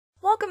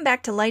Welcome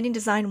back to Lighting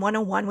Design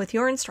 101 with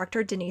your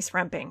instructor, Denise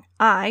Remping.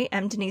 I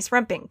am Denise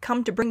Remping,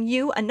 come to bring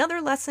you another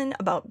lesson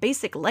about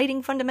basic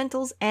lighting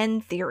fundamentals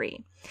and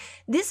theory.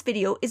 This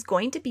video is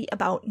going to be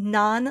about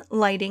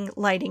non-lighting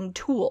lighting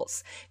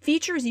tools,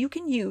 features you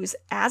can use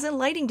as a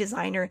lighting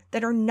designer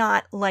that are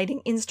not lighting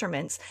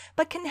instruments,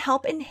 but can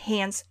help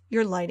enhance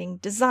your lighting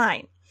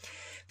design.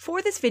 For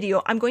this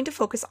video, I'm going to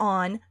focus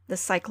on the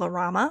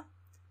cyclorama,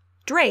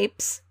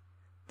 drapes,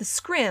 the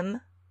scrim,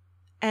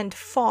 and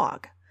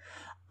fog.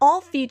 All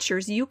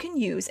features you can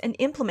use and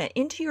implement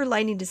into your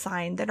lighting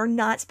design that are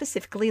not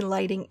specifically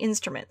lighting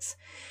instruments.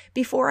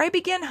 Before I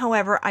begin,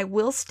 however, I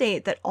will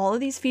state that all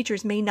of these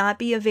features may not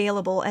be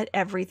available at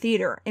every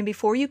theater, and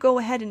before you go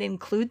ahead and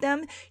include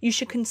them, you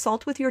should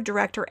consult with your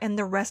director and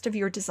the rest of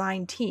your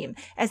design team,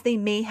 as they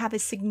may have a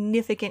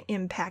significant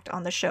impact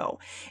on the show,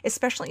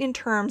 especially in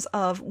terms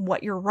of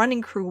what your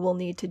running crew will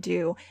need to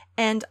do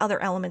and other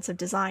elements of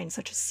design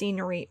such as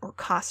scenery or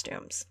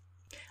costumes.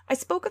 I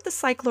spoke of the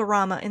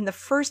cyclorama in the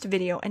first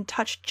video and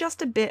touched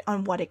just a bit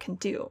on what it can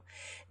do.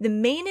 The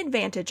main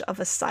advantage of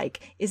a cyc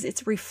is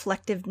its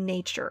reflective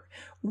nature.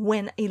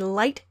 When a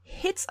light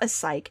hits a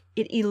cyc,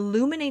 it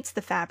illuminates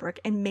the fabric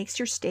and makes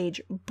your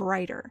stage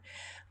brighter.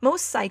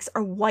 Most cycs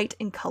are white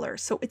in color,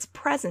 so its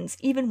presence,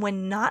 even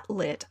when not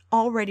lit,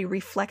 already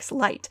reflects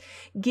light,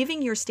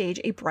 giving your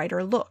stage a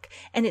brighter look,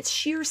 and its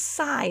sheer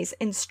size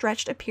and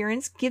stretched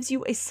appearance gives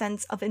you a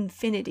sense of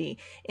infinity.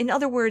 In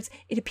other words,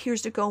 it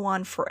appears to go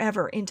on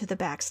forever into the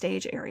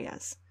backstage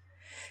areas.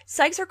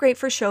 Cycs are great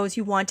for shows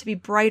you want to be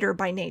brighter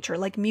by nature,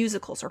 like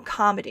musicals or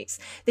comedies.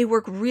 They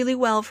work really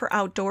well for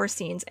outdoor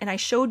scenes, and I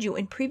showed you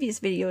in previous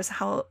videos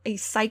how a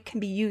cyc can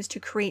be used to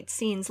create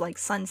scenes like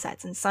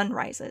sunsets and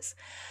sunrises.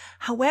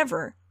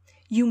 However,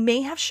 you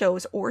may have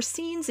shows or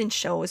scenes in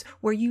shows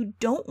where you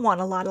don't want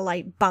a lot of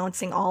light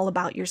bouncing all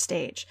about your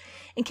stage.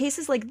 In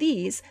cases like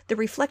these, the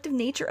reflective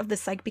nature of the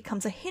cyc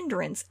becomes a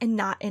hindrance and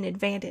not an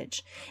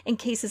advantage. In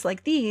cases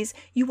like these,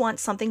 you want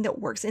something that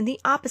works in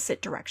the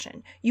opposite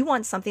direction. You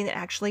want something that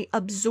actually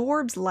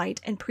absorbs light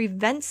and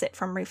prevents it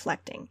from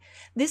reflecting.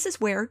 This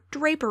is where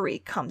drapery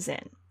comes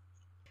in.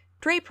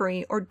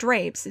 Drapery, or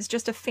drapes, is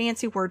just a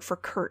fancy word for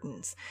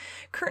curtains.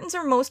 Curtains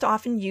are most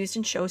often used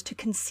in shows to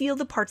conceal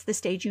the parts of the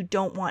stage you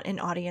don't want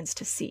an audience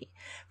to see.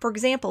 For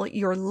example,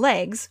 your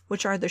legs,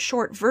 which are the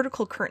short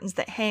vertical curtains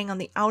that hang on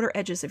the outer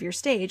edges of your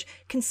stage,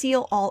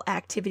 conceal all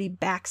activity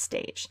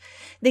backstage.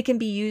 They can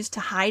be used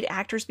to hide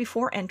actors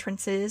before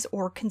entrances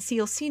or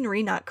conceal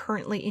scenery not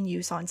currently in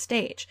use on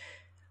stage.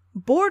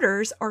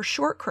 Borders are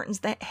short curtains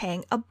that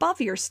hang above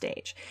your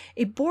stage.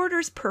 A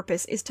border's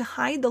purpose is to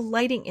hide the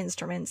lighting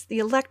instruments, the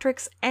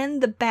electrics,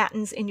 and the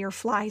battens in your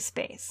fly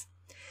space.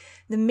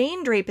 The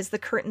main drape is the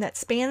curtain that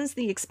spans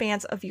the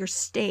expanse of your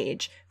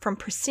stage from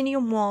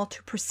proscenium wall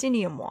to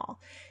proscenium wall.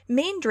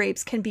 Main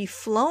drapes can be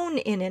flown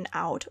in and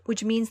out,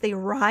 which means they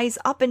rise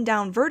up and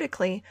down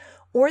vertically,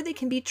 or they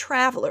can be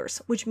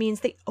travelers, which means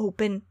they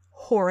open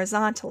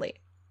horizontally.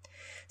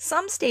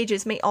 Some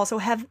stages may also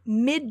have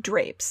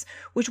mid-drapes,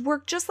 which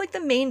work just like the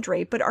main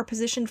drape but are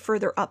positioned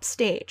further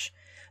upstage.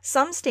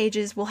 Some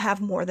stages will have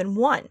more than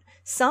one.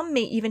 Some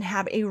may even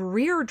have a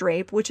rear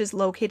drape, which is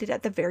located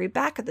at the very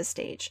back of the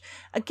stage.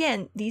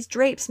 Again, these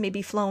drapes may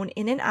be flown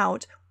in and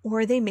out,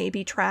 or they may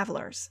be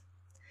travelers.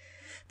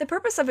 The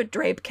purpose of a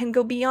drape can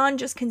go beyond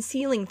just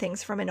concealing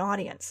things from an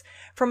audience.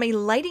 From a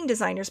lighting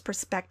designer's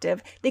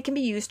perspective, they can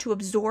be used to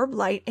absorb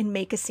light and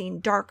make a scene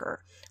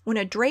darker. When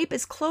a drape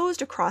is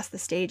closed across the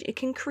stage, it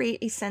can create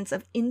a sense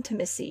of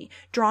intimacy,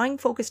 drawing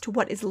focus to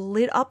what is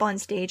lit up on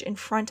stage in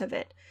front of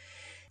it.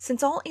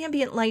 Since all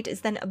ambient light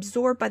is then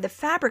absorbed by the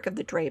fabric of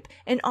the drape,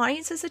 an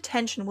audience's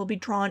attention will be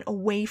drawn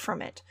away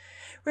from it.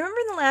 Remember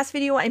in the last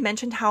video I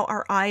mentioned how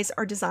our eyes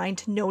are designed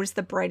to notice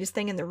the brightest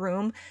thing in the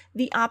room?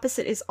 The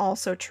opposite is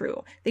also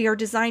true. They are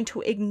designed to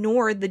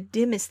ignore the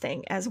dimmest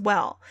thing as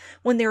well.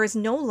 When there is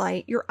no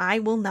light, your eye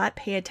will not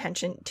pay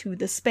attention to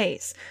the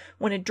space.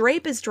 When a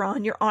drape is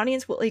drawn, your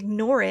audience will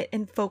ignore it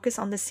and focus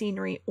on the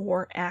scenery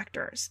or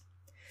actors.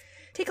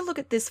 Take a look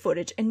at this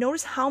footage and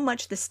notice how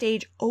much the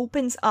stage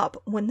opens up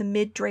when the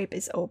mid-drape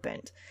is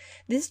opened.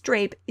 This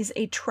drape is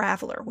a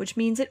traveler, which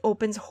means it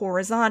opens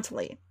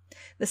horizontally.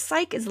 The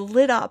cyc is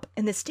lit up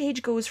and the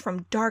stage goes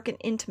from dark and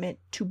intimate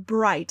to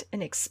bright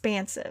and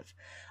expansive.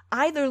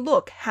 Either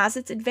look has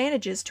its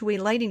advantages to a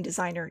lighting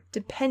designer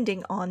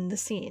depending on the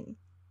scene.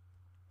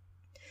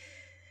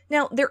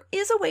 Now, there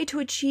is a way to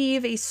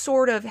achieve a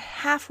sort of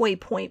halfway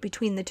point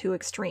between the two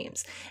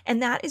extremes,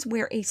 and that is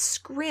where a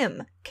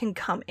scrim can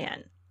come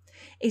in.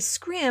 A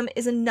scrim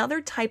is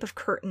another type of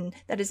curtain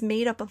that is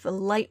made up of a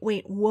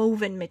lightweight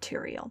woven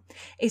material.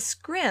 A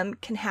scrim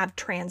can have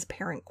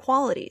transparent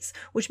qualities,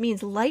 which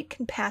means light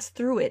can pass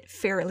through it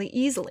fairly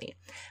easily.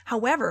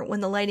 However,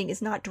 when the lighting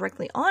is not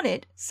directly on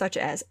it, such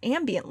as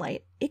ambient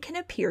light, it can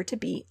appear to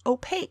be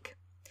opaque.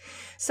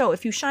 So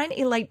if you shine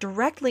a light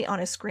directly on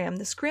a scrim,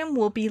 the scrim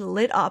will be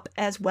lit up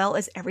as well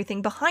as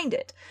everything behind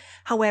it.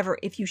 However,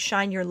 if you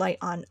shine your light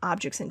on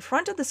objects in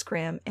front of the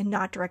scrim and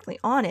not directly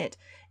on it,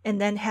 and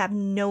then have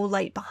no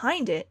light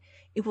behind it,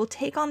 it will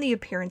take on the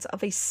appearance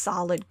of a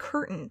solid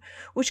curtain,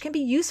 which can be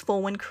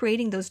useful when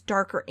creating those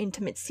darker,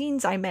 intimate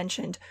scenes I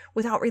mentioned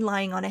without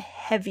relying on a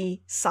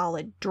heavy,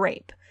 solid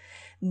drape.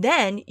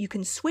 Then you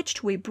can switch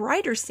to a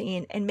brighter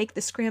scene and make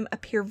the scrim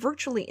appear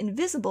virtually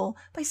invisible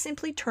by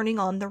simply turning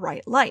on the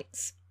right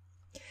lights.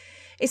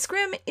 A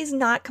scrim is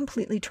not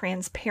completely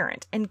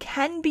transparent and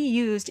can be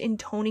used in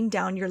toning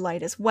down your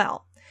light as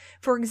well.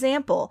 For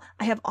example,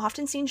 I have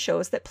often seen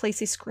shows that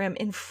place a scrim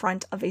in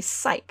front of a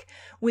cyc.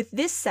 With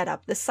this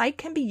setup, the cyc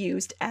can be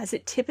used as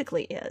it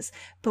typically is,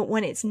 but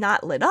when it's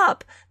not lit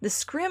up, the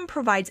scrim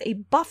provides a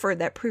buffer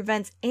that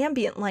prevents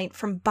ambient light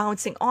from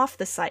bouncing off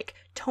the cyc,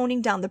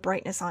 toning down the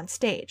brightness on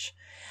stage.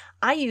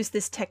 I used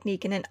this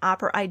technique in an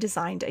opera I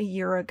designed a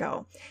year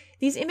ago.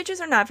 These images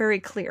are not very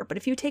clear, but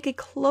if you take a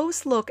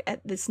close look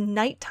at this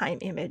nighttime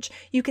image,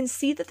 you can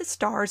see that the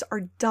stars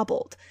are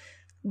doubled.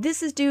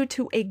 This is due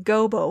to a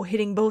gobo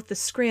hitting both the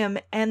scrim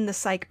and the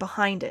cyc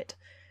behind it.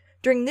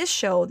 During this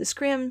show, the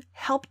scrim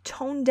helped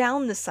tone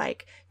down the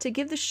cyc to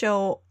give the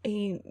show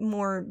a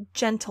more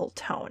gentle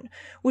tone,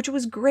 which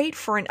was great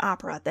for an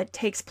opera that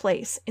takes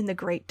place in the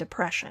Great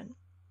Depression.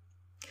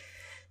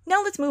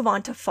 Now let's move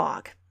on to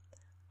fog.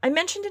 I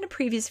mentioned in a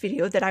previous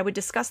video that I would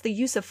discuss the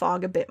use of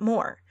fog a bit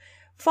more.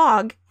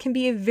 Fog can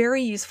be a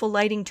very useful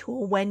lighting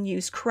tool when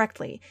used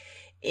correctly.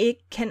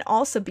 It can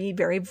also be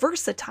very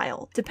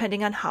versatile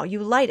depending on how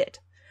you light it.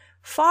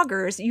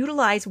 Foggers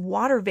utilize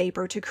water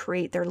vapor to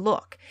create their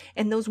look,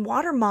 and those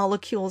water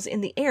molecules in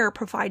the air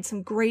provide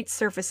some great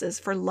surfaces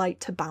for light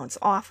to bounce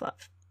off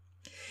of.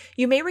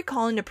 You may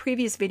recall in a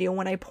previous video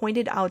when I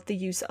pointed out the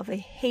use of a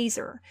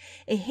hazer.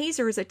 A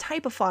hazer is a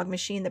type of fog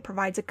machine that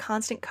provides a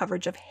constant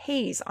coverage of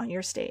haze on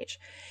your stage.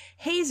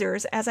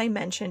 Hazers, as I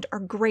mentioned, are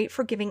great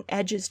for giving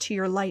edges to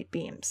your light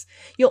beams.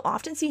 You'll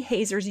often see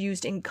hazers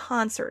used in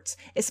concerts,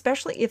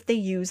 especially if they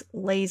use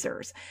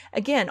lasers.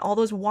 Again, all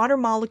those water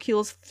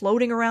molecules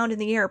floating around in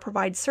the air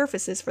provide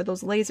surfaces for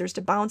those lasers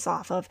to bounce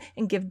off of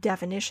and give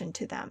definition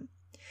to them.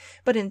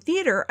 But in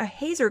theater, a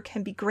hazer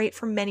can be great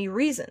for many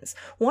reasons,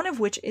 one of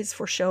which is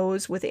for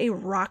shows with a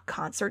rock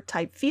concert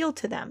type feel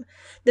to them.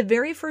 The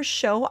very first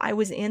show I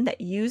was in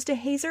that used a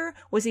hazer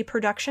was a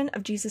production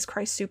of Jesus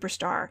Christ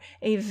Superstar,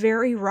 a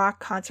very rock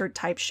concert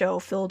type show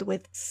filled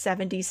with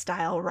 70s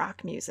style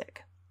rock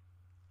music.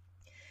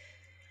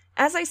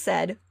 As I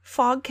said,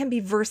 fog can be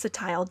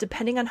versatile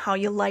depending on how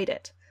you light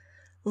it.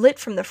 Lit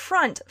from the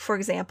front, for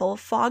example,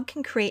 fog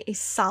can create a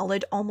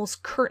solid,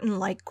 almost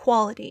curtain-like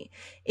quality.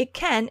 It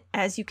can,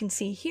 as you can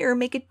see here,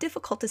 make it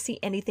difficult to see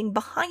anything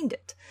behind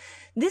it.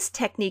 This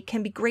technique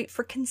can be great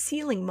for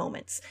concealing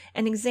moments.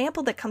 An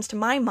example that comes to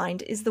my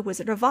mind is The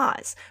Wizard of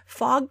Oz.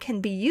 Fog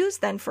can be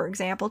used then, for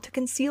example, to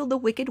conceal the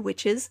Wicked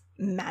Witch's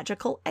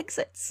magical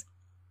exits.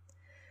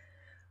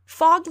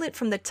 Fog lit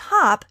from the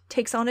top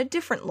takes on a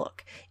different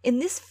look. In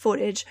this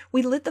footage,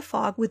 we lit the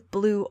fog with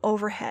blue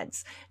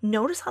overheads.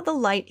 Notice how the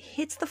light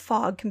hits the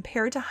fog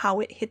compared to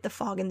how it hit the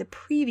fog in the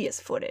previous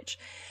footage.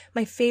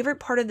 My favorite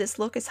part of this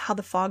look is how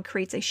the fog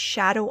creates a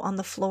shadow on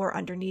the floor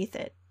underneath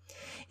it.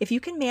 If you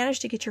can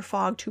manage to get your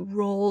fog to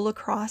roll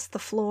across the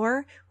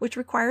floor, which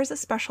requires a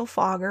special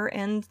fogger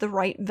and the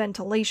right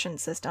ventilation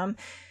system,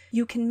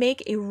 you can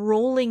make a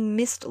rolling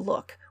mist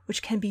look,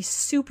 which can be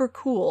super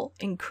cool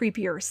in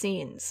creepier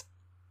scenes.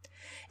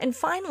 And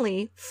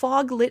finally,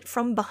 fog lit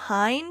from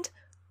behind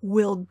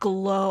will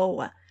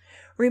glow.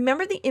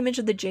 Remember the image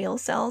of the jail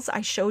cells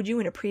I showed you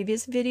in a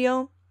previous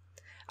video?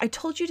 I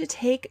told you to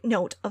take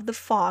note of the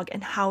fog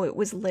and how it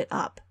was lit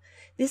up.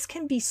 This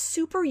can be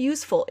super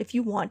useful if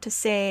you want to,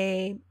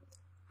 say,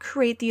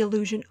 create the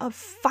illusion of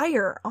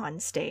fire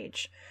on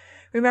stage.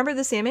 Remember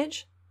this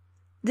image?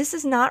 This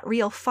is not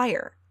real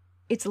fire.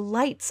 It's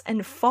lights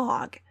and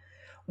fog.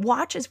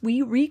 Watch as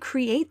we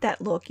recreate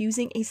that look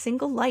using a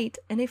single light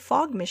and a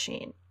fog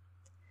machine.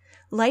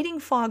 Lighting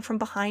fog from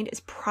behind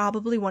is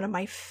probably one of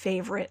my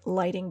favorite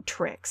lighting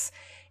tricks.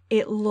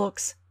 It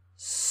looks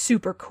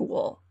super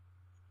cool.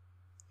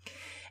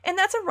 And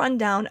that's a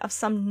rundown of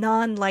some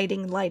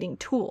non-lighting lighting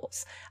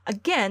tools.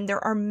 Again,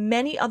 there are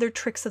many other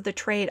tricks of the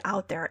trade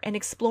out there, and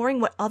exploring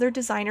what other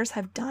designers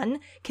have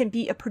done can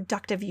be a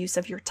productive use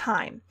of your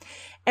time.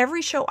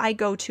 Every show I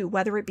go to,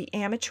 whether it be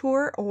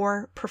amateur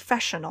or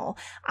professional,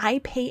 I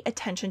pay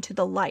attention to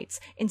the lights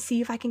and see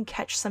if I can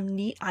catch some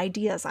neat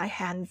ideas I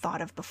hadn't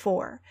thought of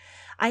before.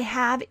 I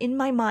have in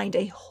my mind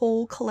a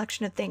whole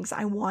collection of things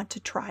I want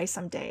to try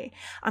someday.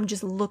 I'm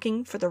just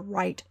looking for the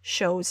right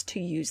shows to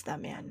use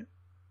them in.